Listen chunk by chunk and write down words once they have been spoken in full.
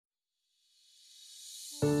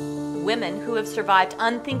Women who have survived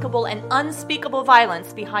unthinkable and unspeakable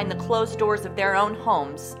violence behind the closed doors of their own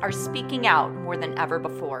homes are speaking out more than ever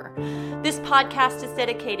before. This podcast is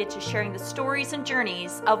dedicated to sharing the stories and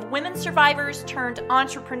journeys of women survivors turned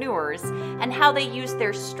entrepreneurs and how they use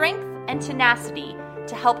their strength and tenacity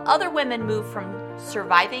to help other women move from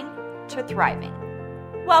surviving to thriving.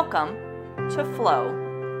 Welcome to Flow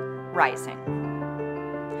Rising.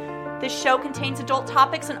 This show contains adult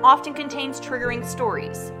topics and often contains triggering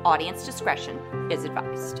stories. Audience discretion is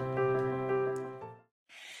advised.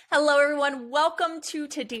 Hello, everyone. Welcome to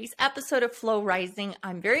today's episode of Flow Rising.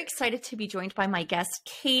 I'm very excited to be joined by my guest,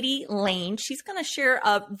 Katie Lain. She's going to share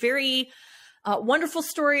a very wonderful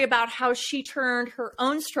story about how she turned her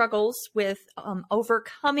own struggles with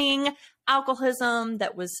overcoming alcoholism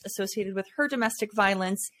that was associated with her domestic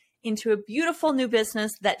violence into a beautiful new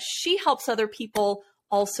business that she helps other people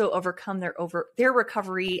also overcome their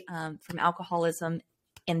recovery from alcoholism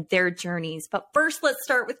and their journeys. But first, let's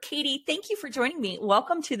start with Katie. Thank you for joining me.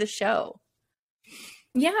 Welcome to the show.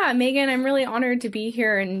 Yeah, Megan, I'm really honored to be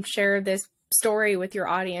here and share this story with your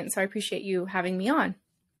audience. So I appreciate you having me on.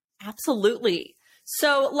 Absolutely.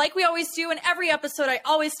 So like we always do in every episode, I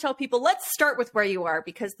always tell people, let's start with where you are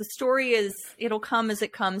because the story it'll come as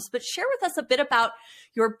it comes. But share with us a bit about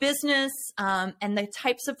your business and the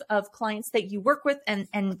types of clients that you work with and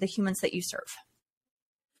the humans that you serve.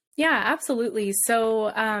 Yeah, absolutely.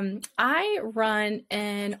 So I run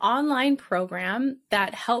an online program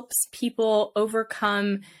that helps people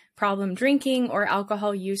overcome problem drinking or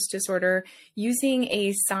alcohol use disorder using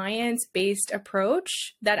a science-based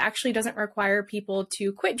approach that actually doesn't require people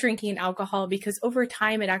to quit drinking alcohol because over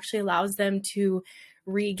time it actually allows them to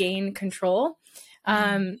regain control.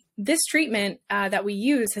 This treatment that we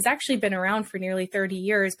use has actually been around for nearly 30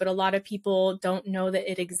 years, but a lot of people don't know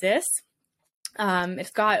that it exists.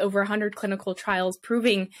 It's got over 100 clinical trials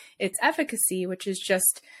proving its efficacy, which is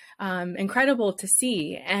just incredible to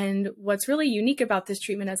see. And what's really unique about this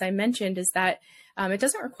treatment, as I mentioned, is that it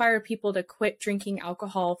doesn't require people to quit drinking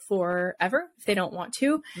alcohol forever if they don't want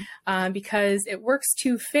to, because it works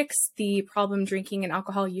to fix the problem drinking and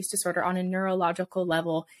alcohol use disorder on a neurological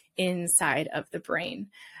level inside of the brain.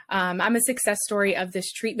 I'm a success story of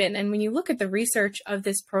this treatment. And when you look at the research of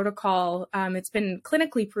this protocol, it's been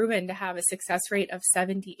clinically proven to have a success rate of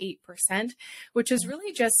 78%, which is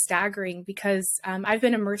really just staggering because I've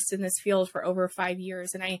been immersed in this field for over 5 years.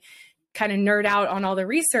 And I kind of nerd out on all the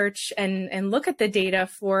research and look at the data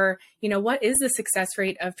for, what is the success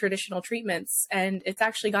rate of traditional treatments? And it's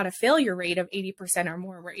actually got a failure rate of 80% or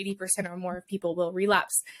more, where 80% or more of people will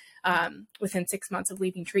relapse within 6 months of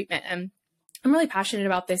leaving treatment. And I'm really passionate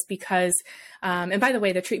about this because, and by the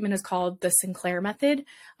way, the treatment is called the Sinclair method.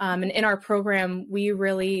 And in our program, we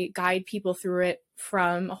really guide people through it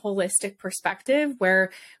from a holistic perspective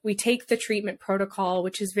where we take the treatment protocol,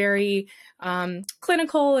 which is very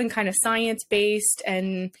clinical and kind of science-based.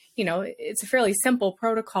 And, it's a fairly simple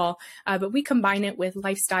protocol, but we combine it with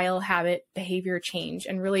lifestyle, habit, behavior change,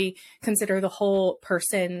 and really consider the whole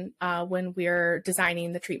person when we're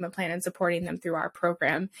designing the treatment plan and supporting them through our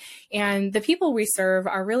program. And the people we serve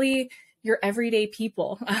are really your everyday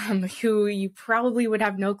people who you probably would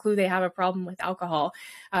have no clue they have a problem with alcohol.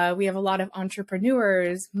 We have a lot of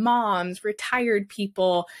entrepreneurs, moms, retired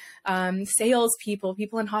people, salespeople,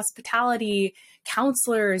 people in hospitality,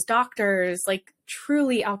 counselors, doctors. Like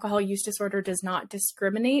truly, alcohol use disorder does not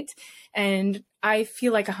discriminate. And I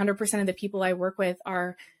feel like 100% of the people I work with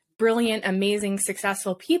are brilliant, amazing,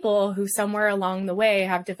 successful people who somewhere along the way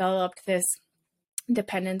have developed this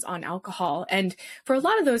dependence on alcohol. And for a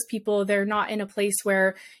lot of those people, they're not in a place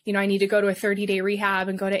where, I need to go to a 30-day rehab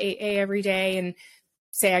and go to AA every day and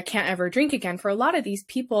say, I can't ever drink again. For a lot of these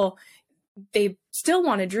people, they still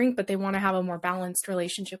want to drink, but they want to have a more balanced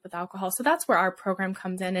relationship with alcohol. So that's where our program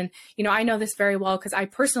comes in. And, I know this very well because I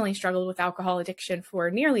personally struggled with alcohol addiction for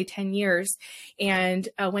nearly 10 years and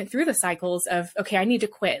went through the cycles of, okay, I need to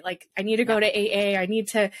quit. Like I need to go to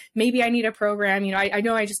AA. Maybe I need a program. I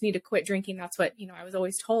know I just need to quit drinking. That's what, I was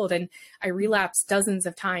always told. And I relapsed dozens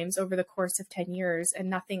of times over the course of 10 years and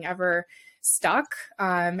nothing ever stuck.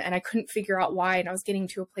 And I couldn't figure out why. And I was getting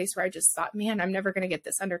to a place where I just thought, man, I'm never going to get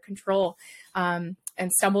this under control.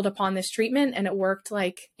 And stumbled upon this treatment and it worked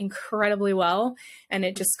like incredibly well. And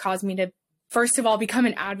it just caused me to, first of all, become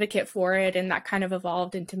an advocate for it. And that kind of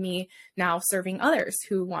evolved into me now serving others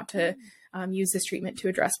who want to use this treatment to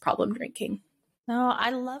address problem drinking. No, I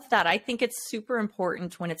love that. I think it's super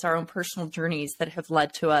important when it's our own personal journeys that have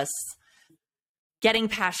led to us getting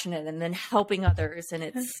passionate and then helping others. And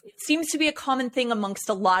it seems to be a common thing amongst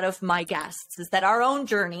a lot of my guests is that our own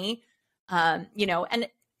journey, and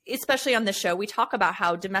especially on this show, we talk about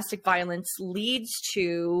how domestic violence leads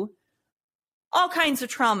to all kinds of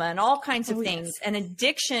trauma and all kinds of things. Yes. And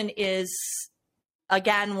addiction is,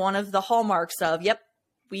 again, one of the hallmarks of,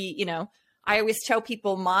 I always tell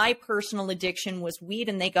people my personal addiction was weed,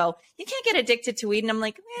 and they go, you can't get addicted to weed. And I'm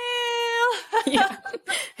like, well, yeah.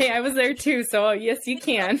 Hey, I was there too. So yes, you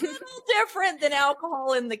can. It's a little different than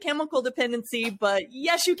alcohol and the chemical dependency, but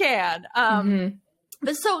yes, you can.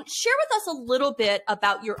 But so share with us a little bit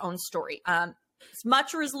about your own story. As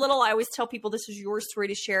much or as little, I always tell people this is your story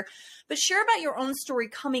to share, but share about your own story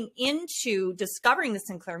coming into discovering the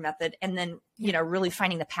Sinclair method and then, really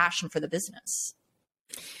finding the passion for the business.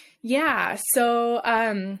 Yeah. So,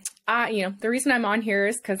 the reason I'm on here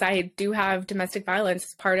is because I do have domestic violence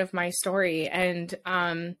as part of my story. And,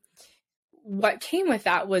 what came with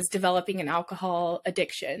that was developing an alcohol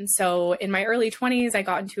addiction. So in my early 20s, I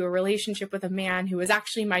got into a relationship with a man who was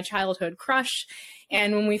actually my childhood crush.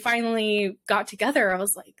 And when we finally got together, I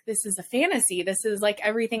was like, this is a fantasy. This is like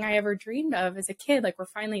everything I ever dreamed of as a kid. Like, we're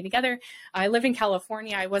finally together. I live in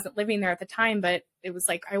California. I wasn't living there at the time, but it was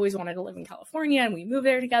like, I always wanted to live in California, and we moved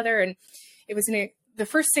there together. And it was the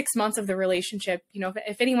first 6 months of the relationship.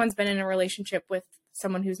 If anyone's been in a relationship with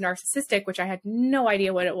someone who's narcissistic, which I had no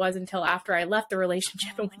idea what it was until after I left the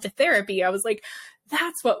relationship and went to therapy, I was like,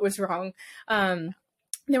 that's what was wrong.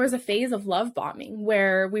 There was a phase of love bombing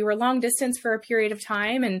where we were long distance for a period of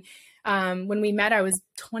time. And when we met, I was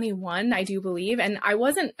 21, I do believe. And I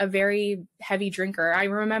wasn't a very heavy drinker. I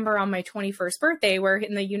remember on my 21st birthday, where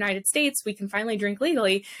in the United States, we can finally drink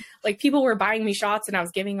legally, like, people were buying me shots and I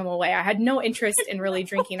was giving them away. I had no interest in really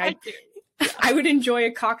drinking. I would enjoy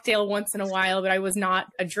a cocktail once in a while, but I was not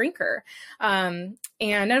a drinker. And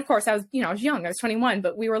of course I was young, I was 21,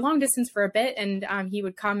 but we were long distance for a bit, and he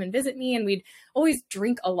would come and visit me, and we'd always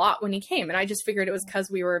drink a lot when he came. And I just figured it was because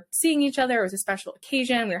we were seeing each other. It was a special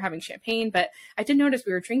occasion. We were having champagne, but I did notice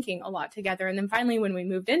we were drinking a lot together. And then finally, when we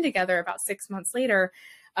moved in together about 6 months later,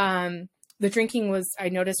 the drinking was, I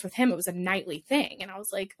noticed with him, it was a nightly thing. And I was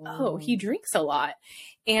like, oh, he drinks a lot.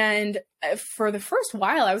 And for the first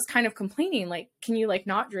while, I was kind of complaining, like, can you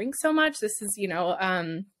not drink so much? This is,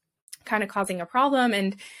 kind of causing a problem.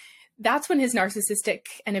 And that's when his narcissistic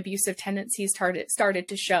and abusive tendencies started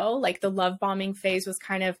to show. Like, the love bombing phase was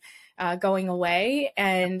kind of going away.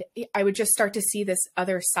 And I would just start to see this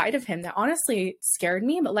other side of him that honestly scared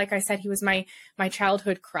me. But like I said, he was my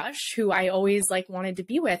childhood crush who I always wanted to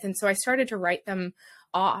be with. And so I started to write them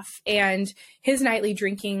off. And his nightly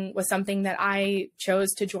drinking was something that I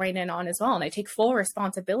chose to join in on as well. And I take full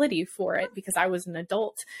responsibility for it because I was an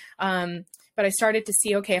adult. But I started to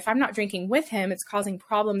see, okay, if I'm not drinking with him, it's causing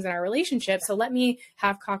problems in our relationship. So let me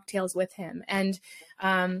have cocktails with him. And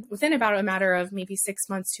within about a matter of maybe 6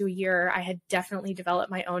 months to a year, I had definitely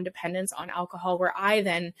developed my own dependence on alcohol, where I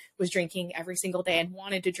then was drinking every single day and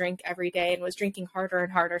wanted to drink every day and was drinking harder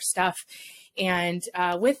and harder stuff. And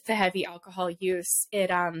with the heavy alcohol use,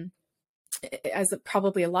 it, as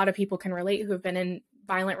probably a lot of people can relate who have been in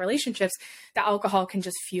violent relationships, the alcohol can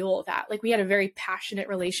just fuel that. Like, we had a very passionate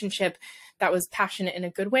relationship that was passionate in a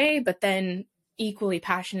good way, but then equally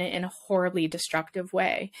passionate in a horribly destructive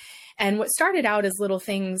way. And what started out as little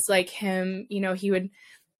things like him, he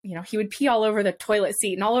would pee all over the toilet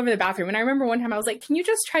seat and all over the bathroom. And I remember one time I was like, can you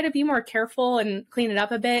just try to be more careful and clean it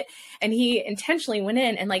up a bit? And he intentionally went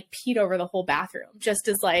in and peed over the whole bathroom, just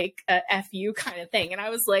as a F you kind of thing. And I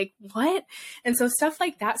was like, what? And so stuff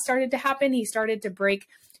like that started to happen. He started to break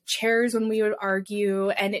chairs when we would argue,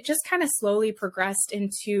 and it just kind of slowly progressed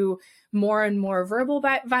into more and more verbal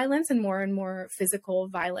violence and more physical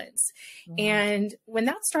violence. And when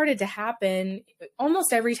that started to happen,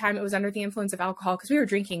 almost every time it was under the influence of alcohol, because we were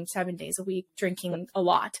drinking 7 days a week, drinking a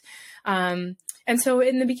lot. And so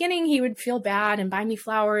in the beginning, he would feel bad and buy me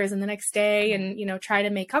flowers and the next day and, try to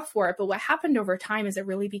make up for it. But what happened over time is it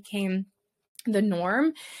really became the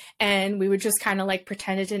norm, and we would just kind of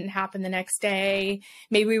pretend it didn't happen the next day.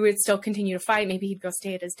 Maybe we would still continue to fight. Maybe he'd go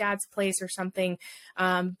stay at his dad's place or something.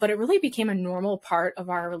 But it really became a normal part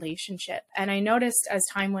of our relationship. And I noticed as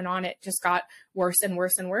time went on, it just got worse and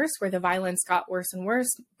worse and worse, where the violence got worse and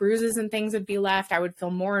worse. Bruises and things would be left. I would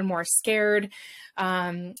feel more and more scared.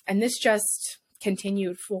 And this just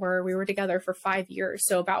continued we were together for 5 years.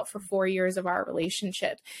 So about for 4 years of our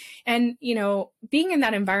relationship. And, being in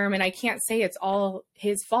that environment, I can't say it's all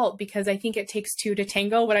his fault, because I think it takes two to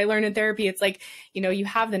tango. What I learned in therapy, it's you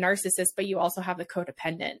have the narcissist, but you also have the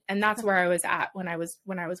codependent. And that's where I was at when I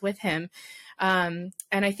was with him. And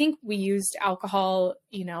I think we used alcohol,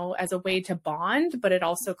 as a way to bond, but it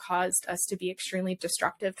also caused us to be extremely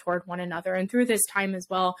destructive toward one another. And through this time as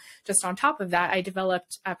well, just on top of that, I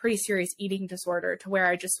developed a pretty serious eating disorder to where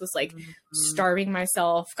I just was like starving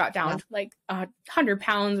myself, got down to like 100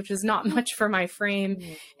 pounds, which is not much for my frame,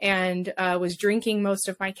 and was drinking most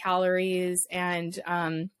of my calories. And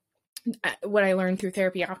what I learned through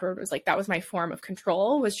therapy afterward was like, that was my form of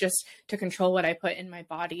control, was just to control what I put in my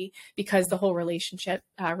body, because the whole relationship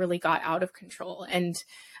really got out of control. And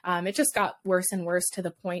it just got worse and worse to the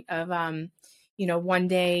point of, one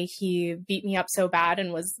day he beat me up so bad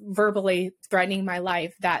and was verbally threatening my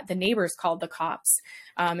life that the neighbors called the cops,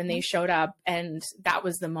 and they showed up. And that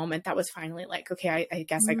was the moment that was finally like, okay, I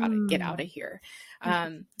guess I got to get out of here.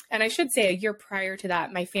 And I should say, a year prior to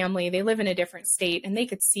that, my family, they live in a different state and they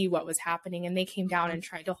could see what was happening. And they came down and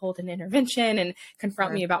tried to hold an intervention and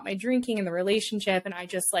confront me about my drinking and the relationship. And I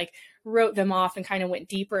just like wrote them off and kind of went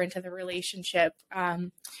deeper into the relationship,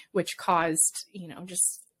 which caused,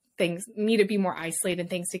 just me to be more isolated,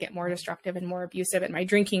 things to get more destructive and more abusive, and my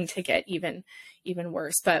drinking to get even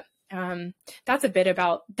worse. But that's a bit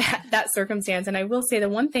about that circumstance. And I will say the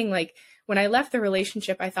one thing, like when I left the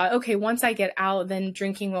relationship, I thought, okay, once I get out, then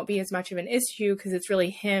drinking won't be as much of an issue because it's really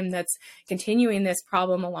him that's continuing this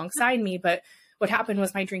problem alongside me. But what happened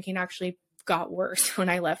was my drinking actually got worse when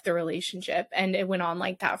I left the relationship. And it went on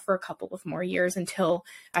like that for a couple of more years until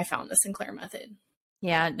I found the Sinclair method.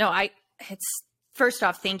 Yeah, no, first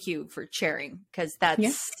off, thank you for sharing, because I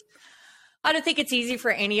don't think it's easy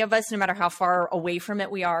for any of us, no matter how far away from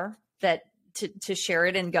it we are, that to share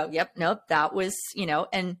it and go, yep, nope, that was,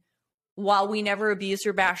 and while we never abuse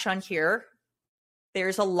or bash on here,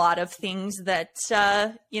 there's a lot of things that,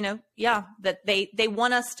 that they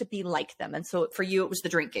want us to be like them. And so for you, it was the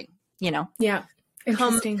drinking, Yeah.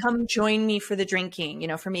 Come join me for the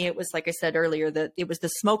drinking. For me, it was, like I said earlier, that it was the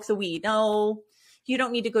smoke the weed. No, you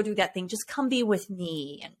don't need to go do that thing. Just come be with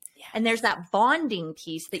me. And there's that bonding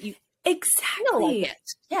piece that you exactly.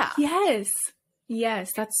 Yeah.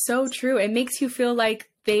 Yes. That's so true. It makes you feel like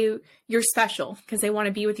you're special because they want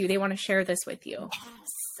to be with you. They want to share this with you.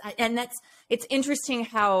 Yes. And it's interesting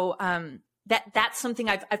how, that's something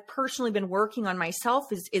I've personally been working on myself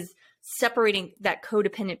is separating that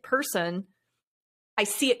codependent person. I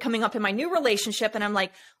see it coming up in my new relationship and I'm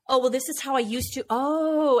like, oh, well, this is how I used to.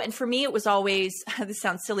 Oh, and for me, it was always, this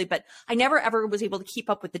sounds silly, but I never ever was able to keep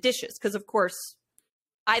up with the dishes. Cause of course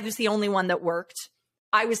I was the only one that worked.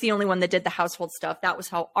 I was the only one that did the household stuff. That was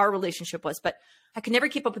how our relationship was, but I could never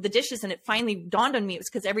keep up with the dishes. And it finally dawned on me. It was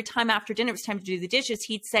because every time after dinner, it was time to do the dishes.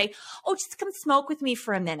 He'd say, oh, just come smoke with me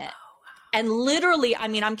for a minute. Oh, wow. And literally, I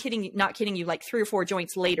mean, I'm not kidding you, like 3 or 4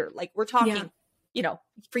 joints later, like we're talking,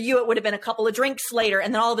 for you, it would have been a couple of drinks later.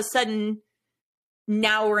 And then all of a sudden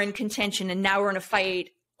now we're in contention and now we're in a fight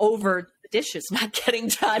over the dishes not getting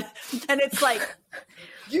done. And it's like,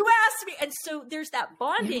 you asked me. And so there's that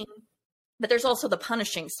bonding, but there's also the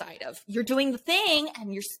punishing side of you're doing the thing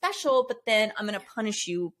and you're special, but then I'm going to punish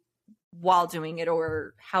you while doing it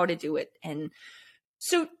or how to do it. And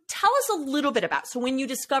so tell us a little bit about, so when you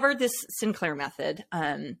discovered this Sinclair method,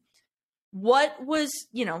 what was,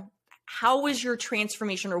 how was your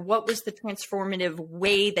transformation, or what was the transformative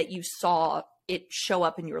way that you saw it show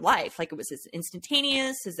up in your life? Like, was this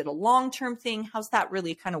instantaneous? Is it a long-term thing? How's that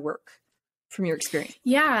really kind of work from your experience?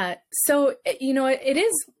 Yeah. So, it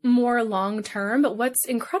is more long-term, but what's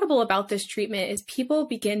incredible about this treatment is people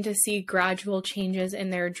begin to see gradual changes in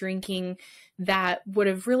their drinking that would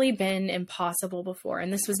have really been impossible before.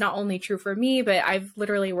 And this was not only true for me, but I've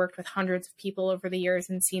literally worked with hundreds of people over the years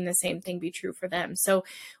and seen the same thing be true for them. So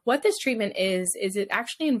what this treatment is it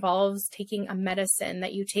actually involves taking a medicine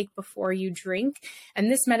that you take before you drink.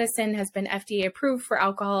 And this medicine has been FDA approved for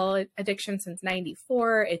alcohol addiction since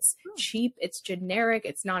 1994. It's cheap, it's generic,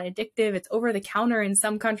 it's non-addictive, it's over the counter in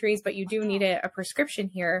some countries, but you do need a prescription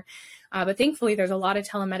here. But thankfully, there's a lot of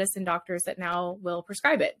telemedicine doctors that now will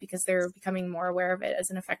prescribe it because they're becoming more aware of it as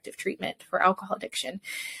an effective treatment for alcohol addiction.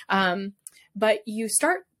 But you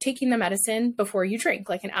start taking the medicine before you drink,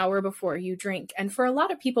 like an hour before you drink. And for a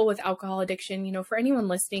lot of people with alcohol addiction, for anyone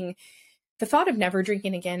listening, the thought of never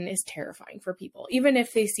drinking again is terrifying for people, even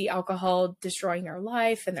if they see alcohol destroying their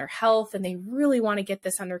life and their health and they really want to get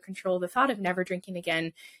this under control. The thought of never drinking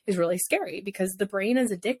again is really scary because the brain is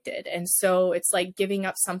addicted. And so it's like giving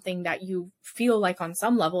up something that you feel like on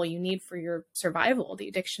some level you need for your survival. The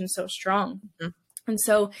addiction's so strong. Mm-hmm. And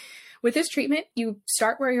so with this treatment, you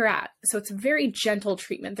start where you're at. So it's a very gentle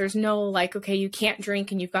treatment. There's no like, okay, you can't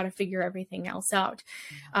drink and you've got to figure everything else out.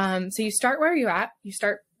 So you start where you're at. You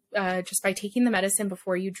start just by taking the medicine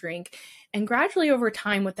before you drink. And gradually over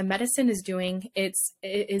time, what the medicine is doing, it's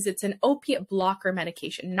an opiate blocker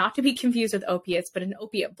medication, not to be confused with opiates, but an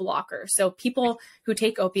opiate blocker. So people who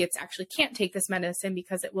take opiates actually can't take this medicine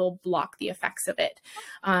because it will block the effects of it.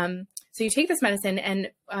 So you take this medicine,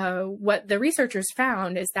 and what the researchers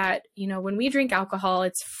found is that, when we drink alcohol,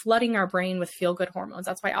 it's flooding our brain with feel-good hormones.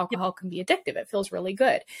 That's why alcohol can be addictive. It feels really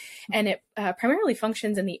good. And it primarily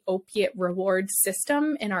functions in the opiate reward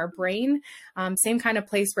system in our brain, same kind of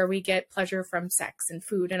place where we get pleasure from sex and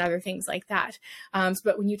food and other things like that.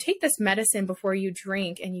 But when you take this medicine before you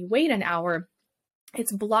drink and you wait an hour,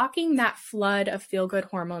 it's blocking that flood of feel-good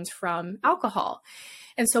hormones from alcohol.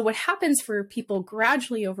 And so what happens for people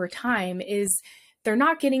gradually over time is they're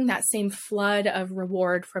not getting that same flood of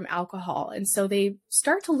reward from alcohol. And so they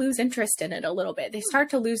start to lose interest in it a little bit. They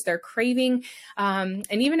start to lose their craving. And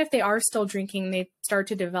even if they are still drinking, they start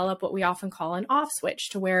to develop what we often call an off switch,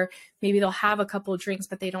 to where maybe they'll have a couple of drinks,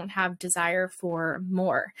 but they don't have desire for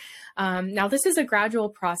more. Now, this is a gradual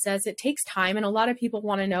process. It takes time. And a lot of people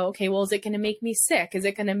want to know, okay, well, is it going to make me sick? Is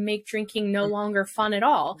it going to make drinking no longer fun at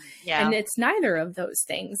all? Yeah. And it's neither of those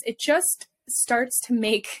things. It just starts to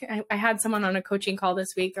make, I had someone on a coaching call this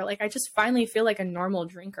week. They're like, I just finally feel like a normal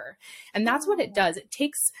drinker. And that's what it does. It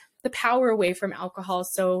takes the power away from alcohol.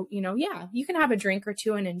 So, yeah, you can have a drink or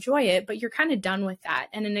two and enjoy it, but you're kind of done with that.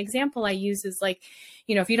 And an example I use is like,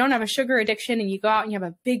 if you don't have a sugar addiction and you go out and you have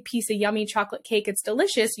a big piece of yummy chocolate cake, it's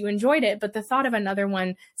delicious, you enjoyed it, but the thought of another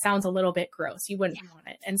one sounds a little bit gross. You wouldn't want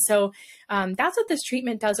it. And so that's what this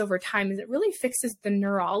treatment does over time, is it really fixes the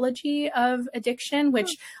neurology of addiction,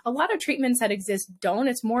 which a lot of treatments that exist don't.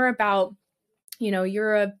 It's more about,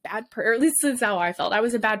 you're a bad person, or at least that's how I felt. I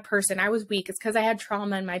was a bad person. I was weak. It's because I had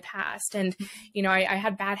trauma in my past, and, I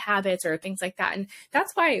had bad habits or things like that. And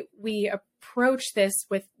that's why we approach this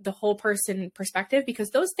with the whole person perspective, because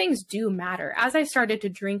those things do matter. As I started to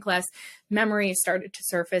drink less, memories started to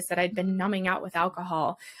surface that I'd been numbing out with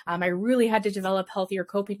alcohol. I really had to develop healthier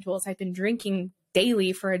coping tools. I've been drinking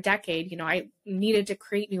daily for a decade. I needed to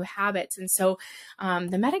create new habits. And so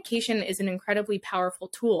the medication is an incredibly powerful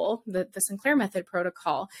tool, the Sinclair method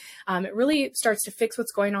protocol. It really starts to fix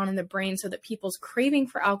what's going on in the brain so that people's craving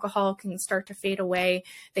for alcohol can start to fade away.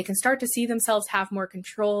 They can start to see themselves have more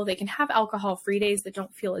control. They can have alcohol-free days that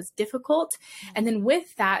don't feel as difficult. And then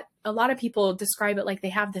with that, a lot of people describe it like they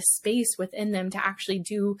have this space within them to actually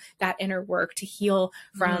do that inner work to heal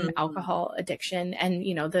from alcohol addiction and,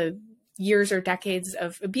 the years or decades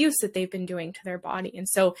of abuse that they've been doing to their body. And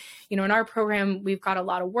so, in our program, we've got a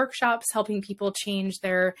lot of workshops helping people change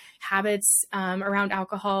their habits around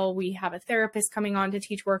alcohol. We have a therapist coming on to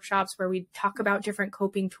teach workshops where we talk about different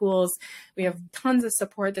coping tools. We have tons of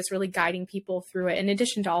support that's really guiding people through it, in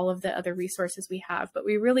addition to all of the other resources we have. But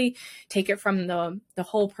we really take it from the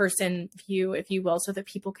whole person view, if you will, so that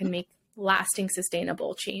people can make lasting,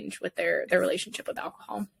 sustainable change with their relationship with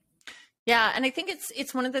alcohol. Yeah. And I think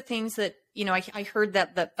it's one of the things that, I heard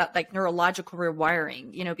that like neurological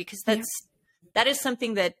rewiring, because that is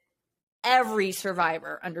something that every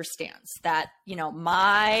survivor understands, that,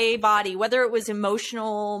 my body, whether it was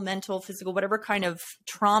emotional, mental, physical, whatever kind of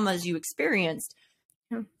traumas you experienced,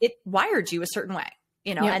 it wired you a certain way,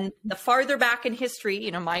 and the farther back in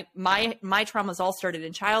history, my traumas all started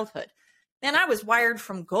in childhood. And I was wired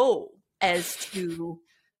from go as to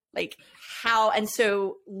like how, and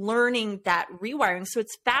so learning that rewiring. So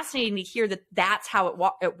it's fascinating to hear that that's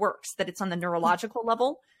how it works, that it's on the neurological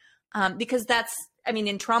level. Because that's,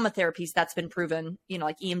 in trauma therapies, that's been proven,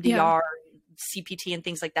 like EMDR, CPT and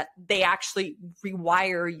things like that. They actually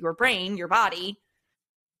rewire your brain, your body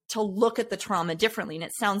to look at the trauma differently. And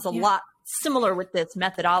it sounds a lot similar with this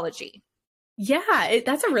methodology. Yeah,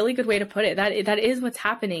 that's a really good way to put it. That is what's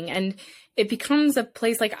happening. And it becomes a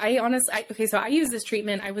place like so I use this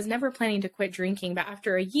treatment. I was never planning to quit drinking, but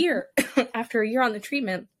after a year on the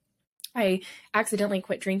treatment, I accidentally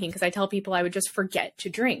quit drinking because I tell people I would just forget to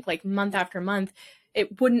drink like month after month.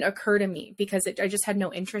 It wouldn't occur to me because I just had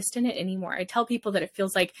no interest in it anymore. I tell people that it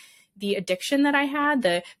feels like the addiction that I had,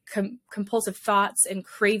 the compulsive thoughts and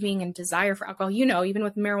craving and desire for alcohol, even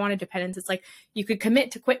with marijuana dependence, it's like you could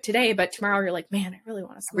commit to quit today, but tomorrow you're like, man, I really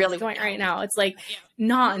want to smoke a joint right now. It's like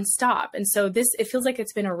nonstop. And so it feels like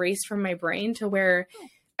it's been erased from my brain to where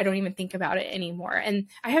I don't even think about it anymore. And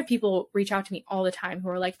I have people reach out to me all the time who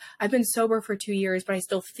are like, I've been sober for 2 years, but I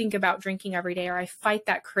still think about drinking every day, or I fight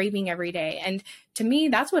that craving every day. And to me,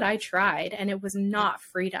 that's what I tried. And it was not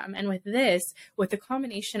freedom. And with the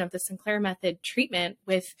combination of the Sinclair method treatment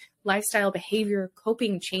with lifestyle behavior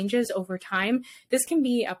coping changes over time, this can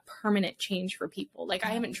be a permanent change for people. Like I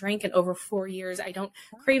haven't drank in over 4 years. I don't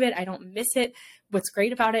crave it. I don't miss it. What's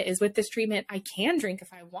great about it is with this treatment, I can drink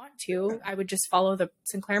if I want to. I would just follow the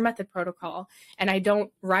Sinclair method protocol and I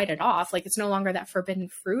don't write it off. Like it's no longer that forbidden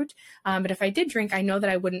fruit. But if I did drink, I know that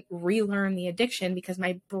I wouldn't relearn the addiction because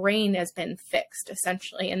my brain has been fixed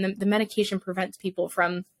essentially. And the medication prevents people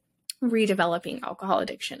from redeveloping alcohol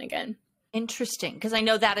addiction again. Interesting. Because I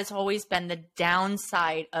know that has always been the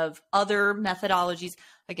downside of other methodologies.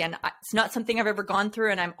 Again, it's not something I've ever gone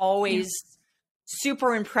through, and I'm always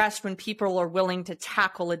super impressed when people are willing to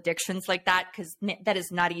tackle addictions like that, because that is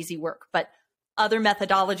not easy work. But other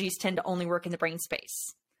methodologies tend to only work in the brain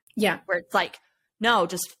space. Yeah. Where it's like, no,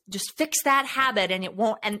 just fix that habit and it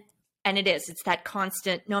won't. And it is. It's that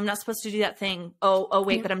constant, no, I'm not supposed to do that thing. Oh,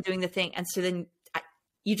 wait, but I'm doing the thing. And so then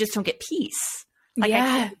you just don't get peace.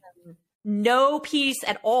 Like no peace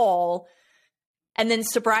at all. And then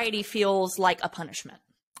sobriety feels like a punishment.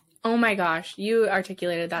 Oh my gosh, you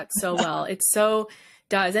articulated that so well. It so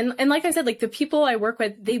does. And like I said, like the people I work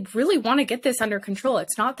with, they really want to get this under control.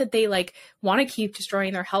 It's not that they like want to keep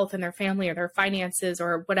destroying their health and their family or their finances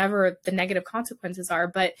or whatever the negative consequences are.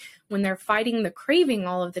 But when they're fighting the craving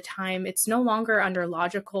all of the time, it's no longer under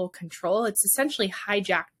logical control. It's essentially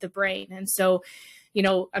hijacked the brain. And so, you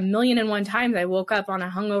know, 1,000,001 times I woke up on a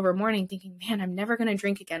hungover morning thinking, man, I'm never going to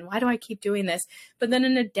drink again. Why do I keep doing this? But then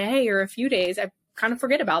in a day or a few days, I kind of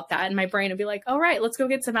forget about that. And my brain would be like, all right, let's go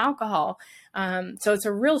get some alcohol. So it's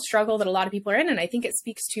a real struggle that a lot of people are in. And I think it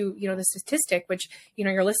speaks to, you know, the statistic, which, you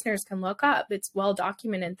know, your listeners can look up. It's well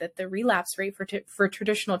documented that the relapse rate for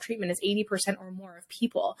traditional treatment is 80% or more of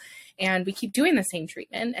people. And we keep doing the same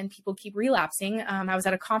treatment and people keep relapsing. I was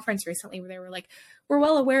at a conference recently where they were like, we're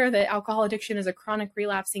well aware that alcohol addiction is a chronic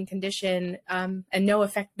relapsing condition and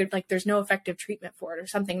there's no effective treatment for it or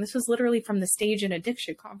something. This was literally from the Stage in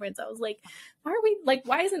Addiction conference. I was like,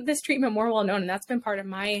 why isn't this treatment more well known? And that's been part of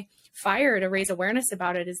my fire to raise awareness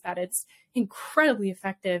about it, is that it's incredibly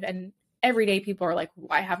effective. And every day people are like,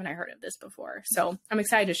 why haven't I heard of this before? So I'm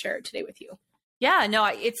excited to share it today with you. Yeah, no,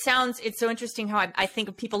 it's so interesting how I think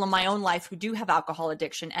of people in my own life who do have alcohol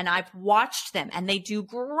addiction, and I've watched them and they do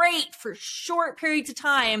great for short periods of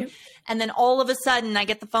time. Yep. And then all of a sudden I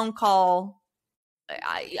get the phone call.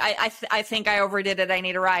 I think I overdid it. I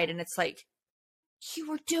need a ride. And it's like, you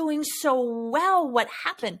were doing so well. What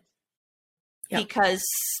happened? Yep. Because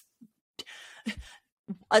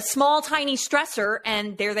a small, tiny stressor,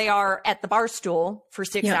 and there they are at the bar stool for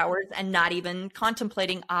 6 hours and not even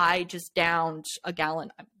contemplating, I just downed a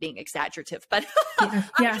gallon. I'm being exaggerative, but I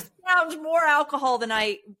just downed more alcohol than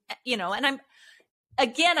I, you know, and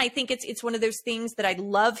I think it's one of those things that I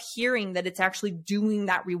love hearing, that it's actually doing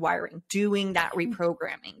that rewiring, doing that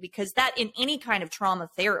reprogramming, because that in any kind of trauma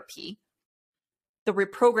therapy, the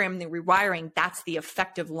reprogramming, the rewiring, that's the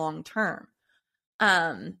effective long term.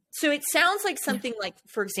 So it sounds like something like,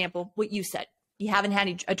 for example, what you said, you haven't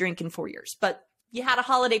had a drink in 4 years, but you had a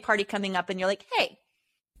holiday party coming up and you're like, hey,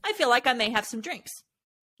 I feel like I may have some drinks.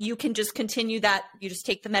 You can just continue that. You just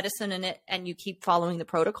take the medicine in it and you keep following the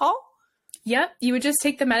protocol. Yep. You would just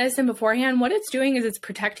take the medicine beforehand. What it's doing is it's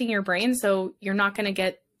protecting your brain. So you're not going to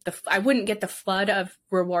get I wouldn't get the flood of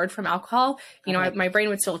reward from alcohol. You know, my brain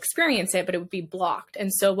would still experience it, but it would be blocked.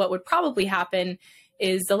 And so what would probably happen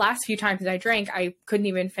is the last few times I drank, I couldn't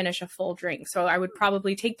even finish a full drink. So I would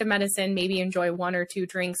probably take the medicine, maybe enjoy 1 or 2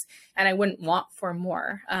 drinks, and I wouldn't want for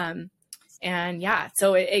more.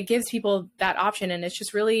 So it gives people that option. And it's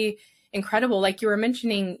just really incredible. Like you were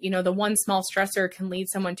mentioning, you know, the one small stressor can lead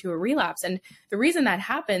someone to a relapse. And the reason that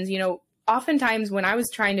happens, you know, oftentimes when I was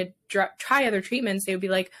trying to try other treatments, they would be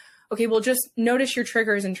like, okay, well, just notice your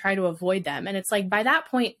triggers and try to avoid them. And it's like, by that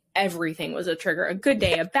point, everything was a trigger: a good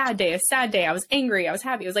day, a bad day, a sad day. I was angry. I was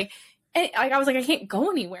happy. I was like, I can't go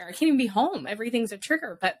anywhere. I can't even be home. Everything's a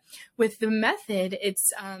trigger. But with the method,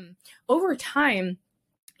 it's over time,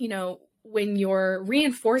 you know, when you're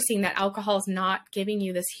reinforcing that alcohol is not giving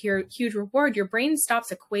you this huge reward, your brain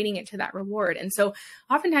stops equating it to that reward. And so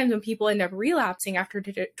oftentimes when people end up relapsing after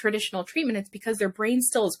traditional treatment, it's because their brain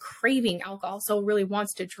still is craving alcohol, so really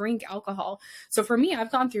wants to drink alcohol. So for me,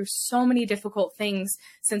 I've gone through so many difficult things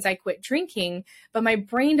since I quit drinking, but my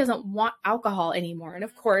brain doesn't want alcohol anymore. And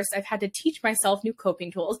of course, I've had to teach myself new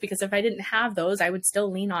coping tools, because if I didn't have those, I would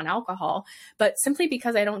still lean on alcohol. But simply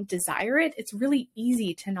because I don't desire it, it's really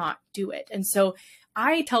easy to not do it. And so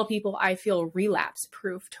I tell people I feel relapse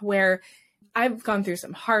proof, to where I've gone through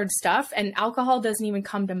some hard stuff, and alcohol doesn't even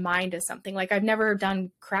come to mind as something. Like, I've never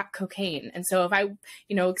done crack cocaine. And so if I,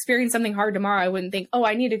 experience something hard tomorrow, I wouldn't think, oh,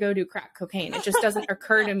 I need to go do crack cocaine. It just doesn't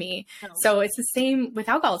occur to me. No. So it's the same with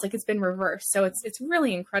alcohol. It's like it's been reversed. So it's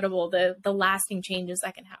really incredible, the lasting changes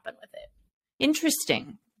that can happen with it.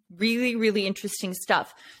 Interesting. Really, really interesting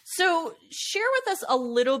stuff. So share with us a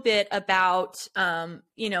little bit about,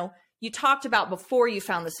 you talked about before you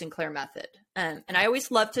found the Sinclair method. And I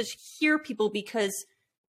always love to hear people, because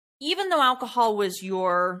even though alcohol was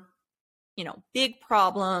your, big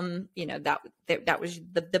problem, that was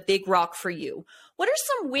the big rock for you, what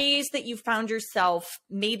are some ways that you found yourself,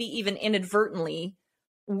 maybe even inadvertently,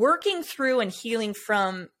 working through and healing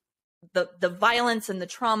from the violence and the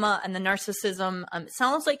trauma and the narcissism? It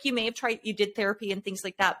sounds like you may have you did therapy and things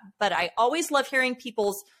like that, but I always love hearing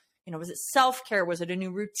people's, was it self-care? Was it a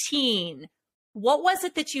new routine? What was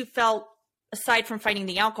it that you felt, aside from finding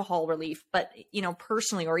the alcohol relief, but,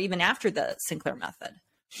 personally, or even after the Sinclair method?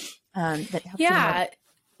 That helped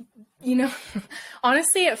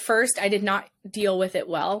Honestly, at first I did not deal with it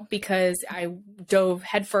well, because I dove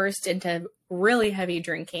headfirst into really heavy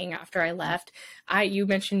drinking after I left. You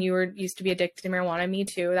mentioned you used to be addicted to marijuana. Me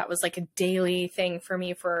too. That was like a daily thing for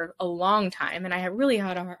me for a long time. And I really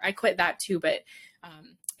I quit that too, but,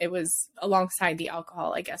 it was alongside the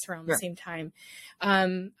alcohol, I guess, around the same time.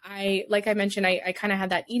 Like I mentioned, I kind of had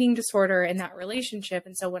that eating disorder in that relationship.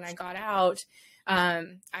 And so when I got out,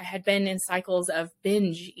 I had been in cycles of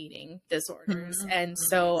binge eating disorders. Mm-hmm. And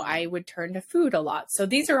so I would turn to food a lot. So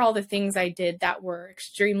these are all the things I did that were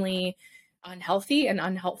extremely unhealthy and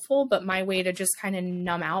unhelpful, but my way to just kind of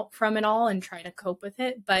numb out from it all and try to cope with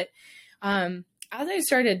it. But as I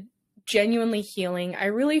started genuinely healing, I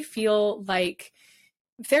really feel like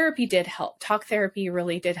therapy did help. Talk therapy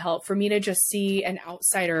really did help for me to just see an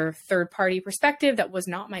outsider third-party perspective that was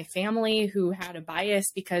not my family, who had a bias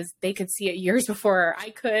because they could see it years before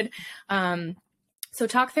I could. So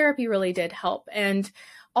talk therapy really did help. And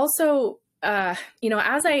also, as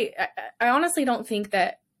I honestly don't think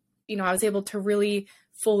that, I was able to really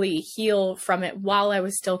fully heal from it while I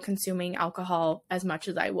was still consuming alcohol as much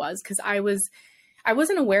as I was, because I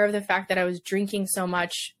wasn't aware of the fact that I was drinking so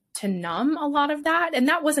much to numb a lot of that. And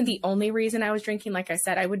that wasn't the only reason I was drinking. Like I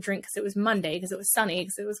said, I would drink because it was Monday, because it was sunny,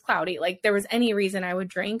 because it was cloudy. Like, there was any reason I would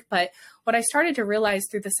drink. But what I started to realize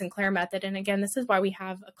through the Sinclair method, and again, this is why we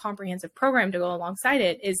have a comprehensive program to go alongside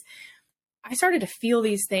it, is I started to feel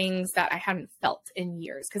these things that I hadn't felt in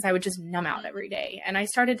years, because I would just numb out every day. And I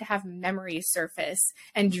started to have memories surface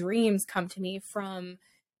and dreams come to me from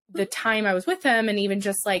the time I was with them, and even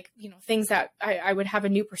just like, things that I would have a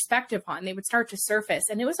new perspective on, they would start to surface.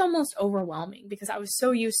 And it was almost overwhelming, because I was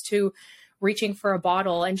so used to reaching for a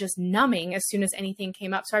bottle and just numbing as soon as anything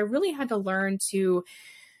came up. So I really had to learn to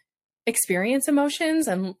experience emotions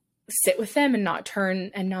and sit with them and not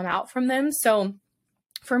turn and numb out from them. So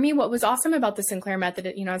for me, what was awesome about the Sinclair method,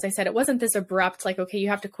 as I said, it wasn't this abrupt, like, okay, you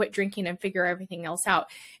have to quit drinking and figure everything else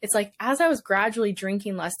out. It's like, as I was gradually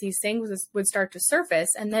drinking less, these things would start to surface.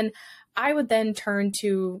 And then I would then turn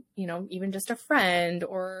to, even just a friend,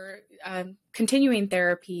 or continuing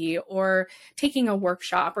therapy, or taking a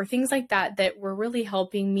workshop, or things like that, that were really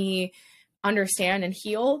helping me understand and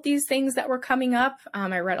heal these things that were coming up.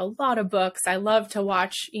 I read a lot of books. I love to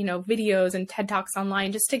watch, videos and TED Talks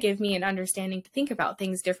online, just to give me an understanding to think about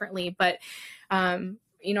things differently. But,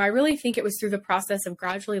 I really think it was through the process of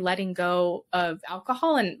gradually letting go of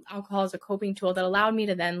alcohol, and alcohol as a coping tool, that allowed me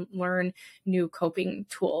to then learn new coping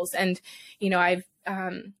tools. And, I've,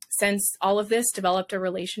 since all of this, developed a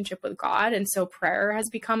relationship with God. And so prayer has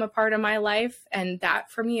become a part of my life. And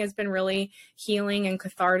that for me has been really healing and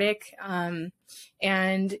cathartic. And,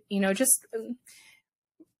 just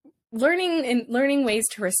learning ways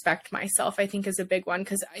to respect myself, I think, is a big one,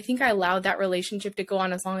 because I think I allowed that relationship to go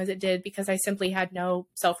on as long as it did because I simply had no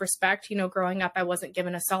self-respect. Growing up, I wasn't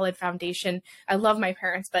given a solid foundation. I love my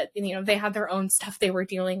parents, but, they had their own stuff they were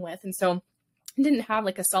dealing with. And so I didn't have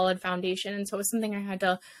like a solid foundation. And so it was something I had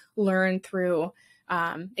to learn through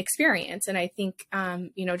experience. And I think,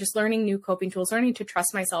 just learning new coping tools, learning to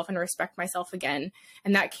trust myself and respect myself again.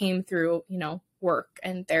 And that came through, work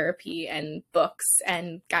and therapy and books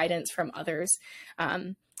and guidance from others.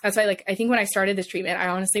 That's why, I think when I started this treatment, I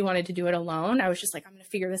honestly wanted to do it alone. I was just like, I'm going to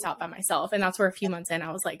figure this out by myself. And that's where a few months in,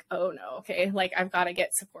 I was like, oh no, okay. I've got to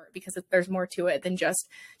get support, because there's more to it than just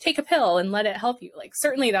take a pill and let it help you.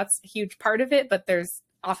 Certainly that's a huge part of it, but there's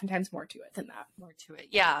oftentimes more to it than that. More to it.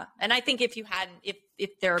 Yeah. And I think if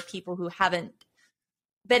there are people who haven't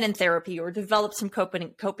been in therapy or developed some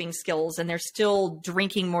coping skills and they're still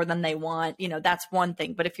drinking more than they want, that's one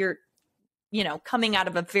thing. But if you're coming out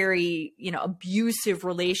of a very, abusive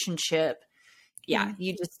relationship,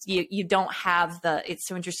 you don't have it's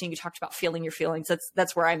so interesting. You talked about feeling your feelings.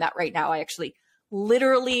 That's where I'm at right now. I actually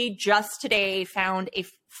literally just today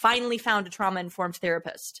finally found a trauma-informed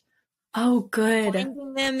therapist. Oh, good.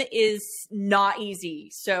 Finding them is not easy.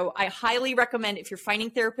 So I highly recommend, if you're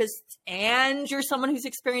finding therapists and you're someone who's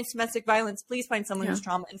experienced domestic violence, please find someone who's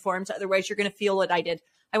trauma-informed. Otherwise, you're going to feel what I did.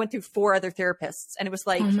 I went through 4 other therapists, and it was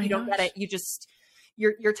like, you don't get it.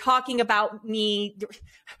 You're talking about me.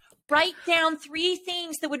 Write down 3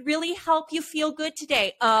 things that would really help you feel good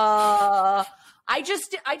today. I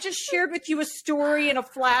just shared with you a story and a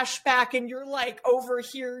flashback, and you're like over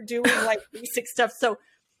here doing like basic stuff. So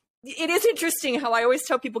it is interesting how I always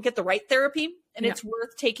tell people, get the right therapy, and it's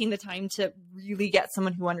worth taking the time to really get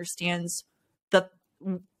someone who understands the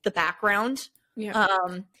background. Yeah.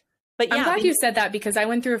 But yeah, I'm glad you said that, because I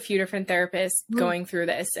went through a few different therapists going through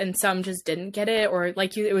this, and some just didn't get it, or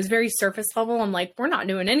it was very surface level. I'm like, we're not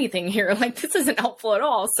doing anything here. Like, this isn't helpful at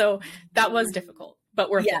all. So that was difficult, but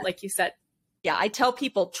worth it, like you said. Yeah, I tell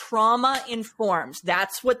people, trauma informed.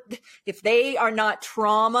 That's what, if they are not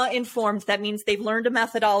trauma informed, that means they've learned a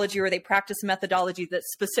methodology or they practice a methodology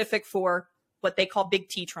that's specific for what they call big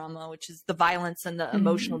T trauma, which is the violence and the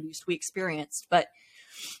emotional abuse we experienced. But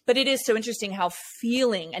it is so interesting how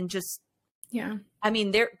feeling and just, I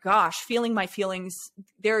mean, feeling my feelings.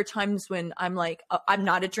 There are times when I'm like, I'm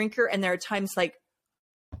not a drinker. And there are times like,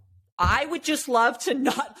 I would just love to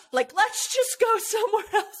not, like, let's just go somewhere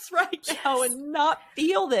else right now and not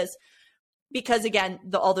feel this. Because again,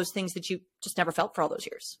 all those things that you just never felt for all those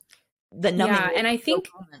years. The numbing. Yeah, and I think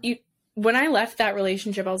when I left that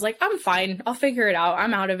relationship, I was like, I'm fine. I'll figure it out.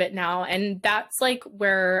 I'm out of it now. And that's like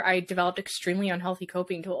where I developed extremely unhealthy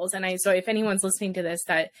coping tools. And so if anyone's listening to this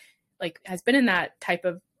that like has been in that type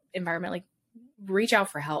of environment, like, reach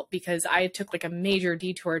out for help, because I took like a major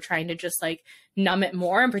detour trying to just like numb it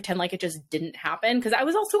more and pretend like it just didn't happen. Cause I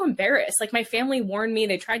was also embarrassed. Like, my family warned me,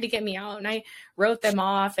 they tried to get me out, and I wrote them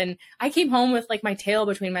off, and I came home with like my tail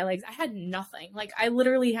between my legs. I had nothing. Like, I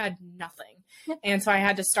literally had nothing. And so I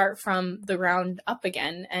had to start from the ground up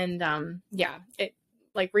again. And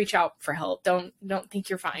reach out for help. Don't think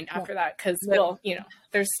you're fine after that. Cause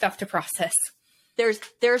there's stuff to process.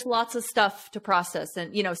 There's lots of stuff to process.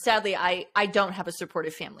 And, sadly, I don't have a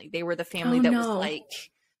supportive family. They were the family was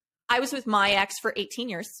like, I was with my ex for 18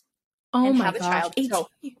 years. Oh my gosh. So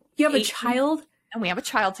you have 18, a child? And we have a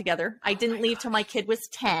child together. I didn't leave till my kid was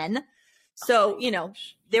 10. So,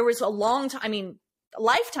 there was a long time, a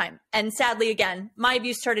lifetime. And sadly, again, my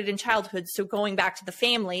abuse started in childhood. So going back to the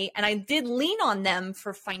family, and I did lean on them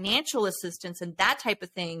for financial assistance and that type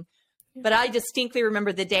of thing. But I distinctly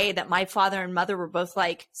remember the day that my father and mother were both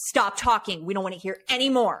like, stop talking. We don't want to hear any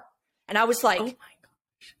more. And I was like, oh my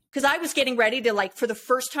gosh, because I was getting ready to, like, for the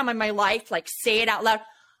first time in my life, like, say it out loud.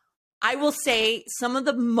 I will say some of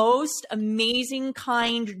the most amazing,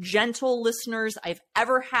 kind, gentle listeners I've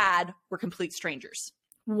ever had were complete strangers.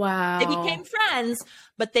 Wow. They became friends,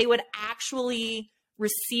 but they would actually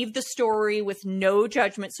receive the story with no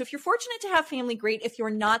judgment. So if you're fortunate to have family, great. If you're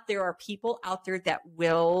not, there are people out there that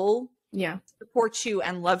will support you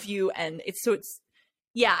and love you. And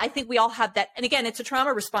I think we all have that. And again, it's a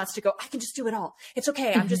trauma response to go, I can just do it all. It's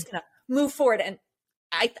okay. I'm just going to move forward. And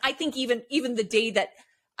I think even the day that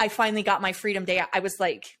I finally got my freedom day, I was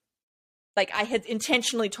like I had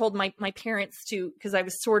intentionally told my parents because I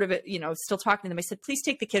was sort of, still talking to them. I said, please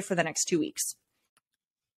take the kid for the next 2 weeks.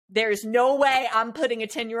 There's no way I'm putting a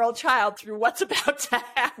 10-year-old child through what's about to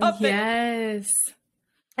happen. Yes.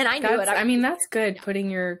 And I knew it. That's good, putting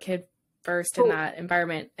your kid first in that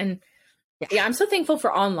environment. And I'm so thankful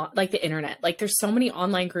for online, like the internet. Like, there's so many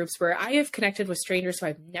online groups where I have connected with strangers who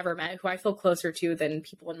I've never met, who I feel closer to than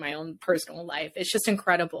people in my own personal life. It's just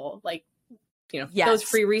incredible. Like, those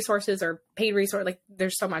free resources or paid resources, like,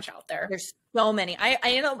 there's so much out there. There's so many.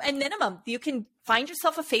 I know, and minimum, you can find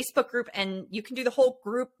yourself a Facebook group and you can do the whole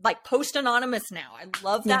group, like, post anonymous now. I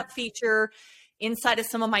love that feature inside of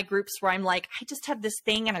some of my groups where I'm like, I just have this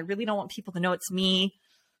thing and I really don't want people to know it's me.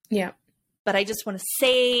 Yeah. But I just want to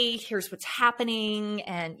say, here's what's happening.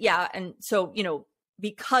 And and so,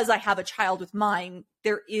 because I have a child with mine,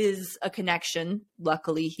 there is a connection.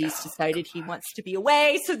 Luckily, he's decided he wants to be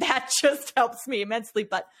away. So that just helps me immensely.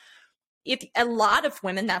 But if a lot of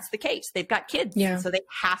women, that's the case. They've got kids. Yeah. So they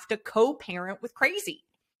have to co-parent with crazy.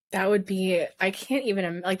 That would be, I can't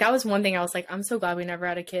even, like, that was one thing I was like, I'm so glad we never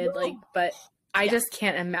had a kid. Like, but I just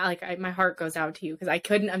can't imagine, like, my heart goes out to you because I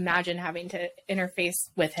couldn't imagine having to interface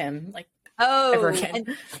with him, like, ever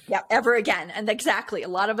again. Ever again. And exactly. A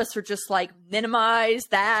lot of us are just like, minimize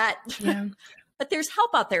that. Yeah. but there's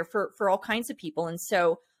help out there for all kinds of people. And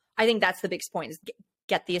so I think that's the biggest point is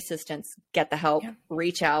get the assistance, get the help,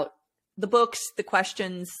 reach out, the books, the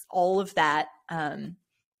questions, all of that. Do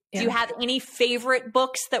you have any favorite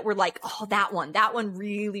books that were like, oh, that one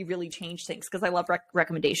really, really changed things? Because I love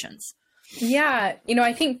recommendations. Yeah.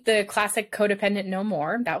 I think the classic Codependent No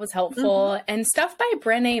More, that was helpful. And stuff by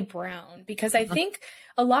Brené Brown, because I think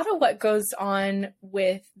a lot of what goes on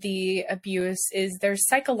with the abuse is there's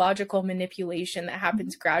psychological manipulation that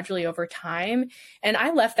happens gradually over time. And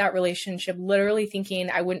I left that relationship literally thinking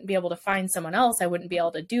I wouldn't be able to find someone else. I wouldn't be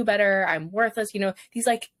able to do better. I'm worthless. These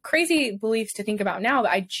like crazy beliefs to think about now,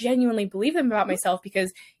 but I genuinely believe them about myself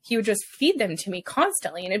because he would just feed them to me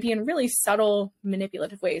constantly. And it'd be in really subtle,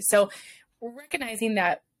 manipulative ways. So recognizing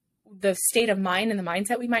that the state of mind and the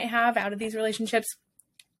mindset we might have out of these relationships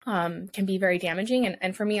can be very damaging.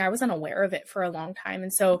 And for me, I was unaware of it for a long time.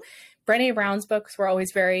 And so Brené Brown's books were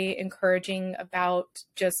always very encouraging about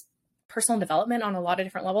just personal development on a lot of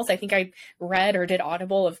different levels. I think I read or did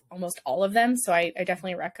Audible of almost all of them. So I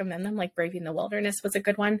definitely recommend them. Like Braving the Wilderness was a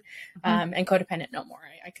good one. And Codependent No More.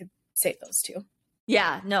 I could save those two.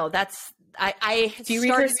 Yeah, no, that's, do you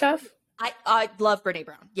read her stuff? I love Brené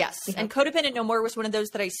Brown. Yes. And Codependent No More was one of those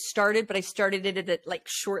that I started, but I started it like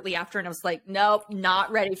shortly after. And I was like, nope,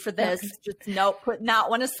 not ready for this. Just nope, putting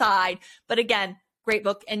that one aside. But again, great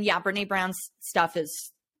book. And yeah, Brené Brown's stuff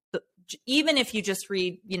is, even if you just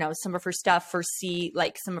read, some of her stuff or see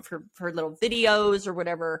like some of her little videos or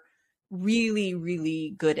whatever, really,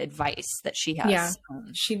 really good advice that she has. Yeah,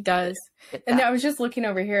 she does. And I was just looking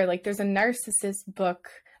over here, like there's a narcissist book.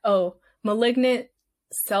 Oh, Malignant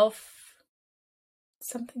Self-Love.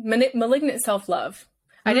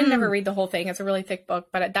 I didn't ever read the whole thing. It's a really thick book,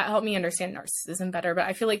 but that helped me understand narcissism better. But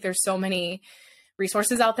I feel like there's so many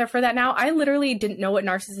resources out there for that now. I literally didn't know what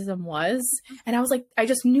narcissism was. And I was like, I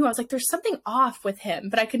just knew, I was like, there's something off with him,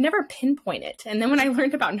 but I could never pinpoint it. And then when I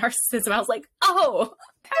learned about narcissism, I was like, oh,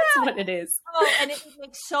 that's what it is. Oh, and it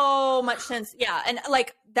makes so much sense. Yeah. And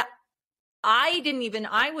like that,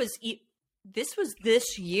 this was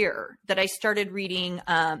this year that I started reading,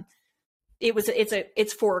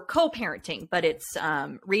 it's for co-parenting, but it's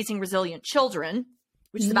Raising Resilient Children,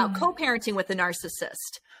 which is about co-parenting with a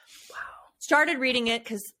narcissist. Wow. Started reading it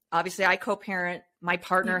because obviously I co-parent. My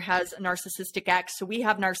partner has a narcissistic ex, so we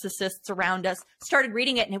have narcissists around us. Started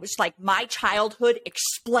reading it, and it was like my childhood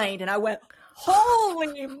explained, and I went,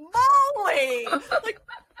 holy moly! Like,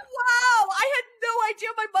 wow, I had no idea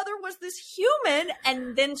my mother was this human,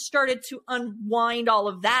 and then started to unwind all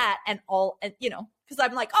of that because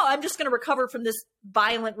I'm like, oh, I'm just going to recover from this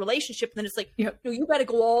violent relationship. And then it's like, no, you got to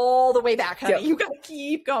go all the way back, honey. Yep. You got to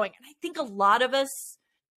keep going. And I think a lot of us,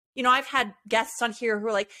 I've had guests on here who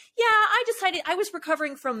are like, yeah, I decided I was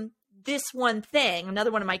recovering from this one thing.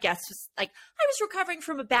 Another one of my guests was like, I was recovering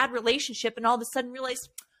from a bad relationship and all of a sudden realized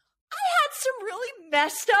I had some really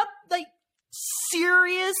messed up, like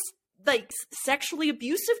serious, like sexually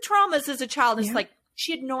abusive traumas as a child. It's like,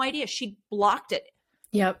 she had no idea. She blocked it.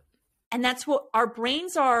 Yep. And that's what our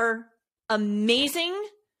brains are, amazing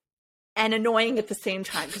and annoying at the same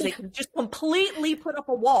time, because they can just completely put up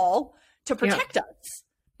a wall to protect us.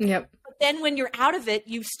 Yep. But then when you're out of it,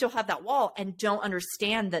 you still have that wall and don't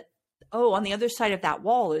understand that, oh, on the other side of that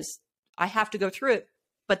wall is I have to go through it,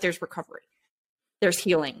 but there's recovery. There's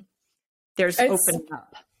healing. There's opening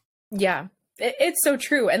up. Yeah. It's so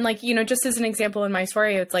true. And like, just as an example in my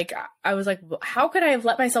story, it's like, I was like, how could I have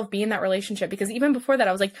let myself be in that relationship? Because even before that,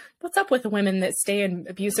 I was like, what's up with the women that stay in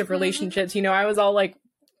abusive relationships? I was all like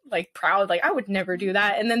proud, like I would never do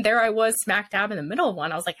that. And then there I was smack dab in the middle of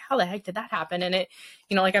one. I was like, how the heck did that happen? And it,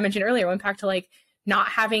 like I mentioned earlier, went back to like not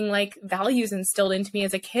having like values instilled into me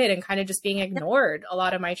as a kid and kind of just being ignored a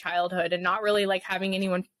lot of my childhood and not really like having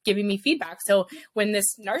anyone giving me feedback. So when this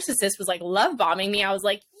narcissist was like love bombing me, I was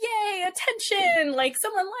like, yay, attention, like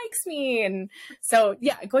someone likes me. And so,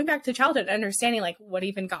 yeah, going back to childhood, understanding like what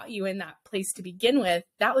even got you in that place to begin with,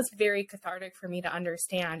 that was very cathartic for me to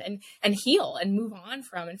understand and heal and move on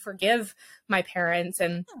from and forgive my parents.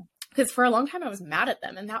 And because for a long time I was mad at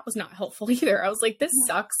them and that was not helpful either. I was like, this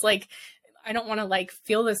sucks. Like, I don't want to like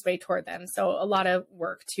feel this way toward them. So a lot of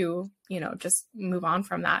work to, just move on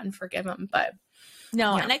from that and forgive them. But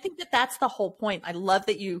no, and I think that that's the whole point. I love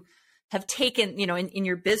that you have taken, in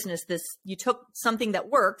your business, you took something that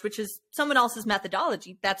worked, which is someone else's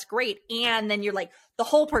methodology. That's great. And then you're like the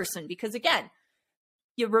whole person, because again,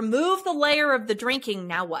 you remove the layer of the drinking.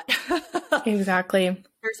 Now what? Exactly.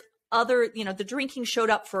 There's the drinking showed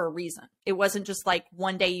up for a reason. It wasn't just like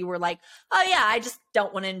one day you were like, oh yeah, I just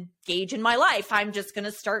don't want to engage in my life. I'm just going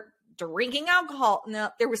to start drinking alcohol. No,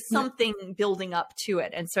 there was something building up to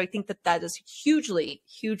it. And so I think that is hugely,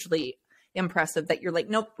 hugely impressive that you're like,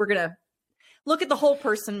 nope, we're going to look at the whole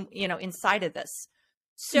person, inside of this.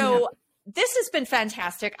 So this has been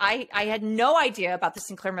fantastic. I had no idea about the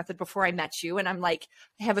Sinclair method before I met you. And I'm like,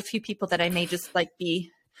 I have a few people that I may just like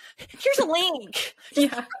here's a link.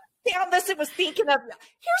 Yeah. Found this and was thinking of,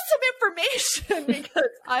 here's some information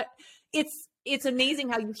because it's amazing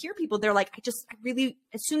how you hear people. They're like, I really,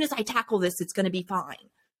 as soon as I tackle this, it's going to be fine.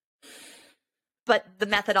 But the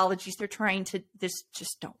methodologies they're trying to, this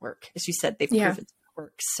just don't work. As you said, they've proven to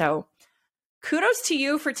work. So kudos to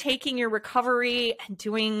you for taking your recovery and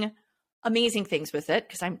doing amazing things with it.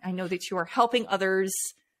 Cause I know that you are helping others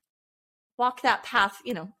walk that path,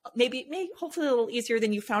 maybe hopefully a little easier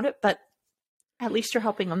than you found it, but at least you're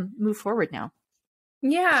helping them move forward now.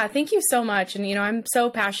 Yeah, thank you so much. And, I'm so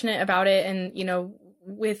passionate about it. And,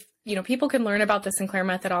 with, people can learn about the Sinclair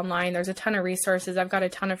method online. There's a ton of resources. I've got a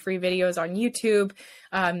ton of free videos on YouTube.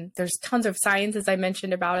 There's tons of science, as I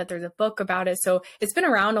mentioned, about it. There's a book about it. So it's been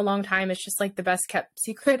around a long time. It's just like the best kept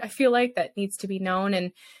secret, I feel like, that needs to be known.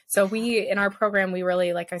 And so in our program, we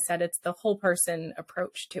really, like I said, it's the whole person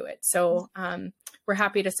approach to it. So we're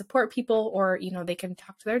happy to support people, or, they can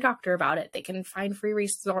talk to their doctor about it. They can find free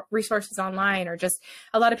resources online, or just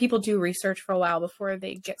a lot of people do research for a while before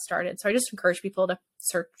they get started. So I just encourage people to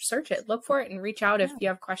search it, look for it, and reach out if you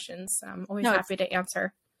have questions. I'm always happy to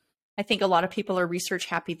answer. I think a lot of people are research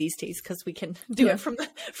happy these days because we can do it from our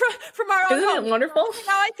own Isn't home. it wonderful?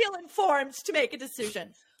 Now I feel informed to make a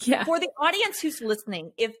decision. Yeah. For the audience who's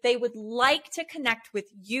listening, if they would like to connect with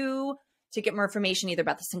you to get more information either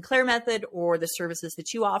about the Sinclair method or the services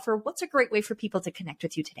that you offer, what's a great way for people to connect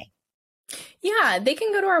with you today? Yeah, they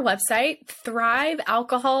can go to our website,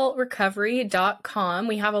 thrivealcoholrecovery.com.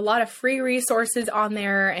 We have a lot of free resources on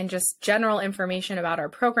there and just general information about our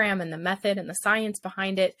program and the method and the science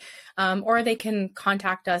behind it. Or they can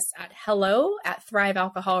contact us at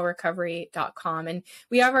hello@thrivealcoholrecovery.com. And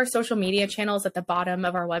we have our social media channels at the bottom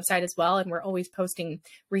of our website as well. And we're always posting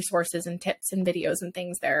resources and tips and videos and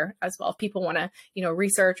things there as well. If people want to,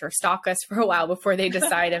 research or stalk us for a while before they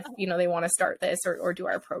decide if, they want to start this or do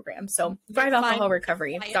our program. So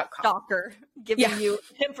thrivealcoholrecovery.com. Stalker giving you,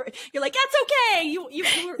 you're like, that's okay. You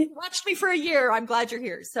watched me for a year. I'm glad you're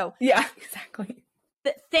here. So yeah, exactly.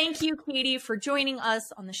 Thank you, Katie, for joining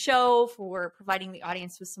us on the show, for providing the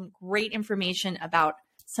audience with some great information about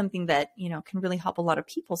something that, can really help a lot of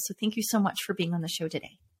people. So thank you so much for being on the show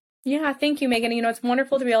today. Yeah, thank you, Megan. It's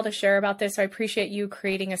wonderful to be able to share about this. So I appreciate you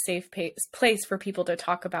creating a safe place for people to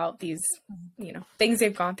talk about these, things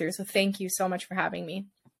they've gone through. So thank you so much for having me.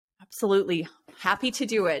 Absolutely. Happy to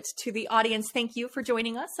do it. To the audience, thank you for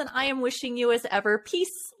joining us. And I am wishing you, as ever,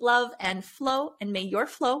 peace, love, and flow. And may your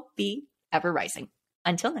flow be ever rising.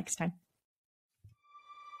 Until next time.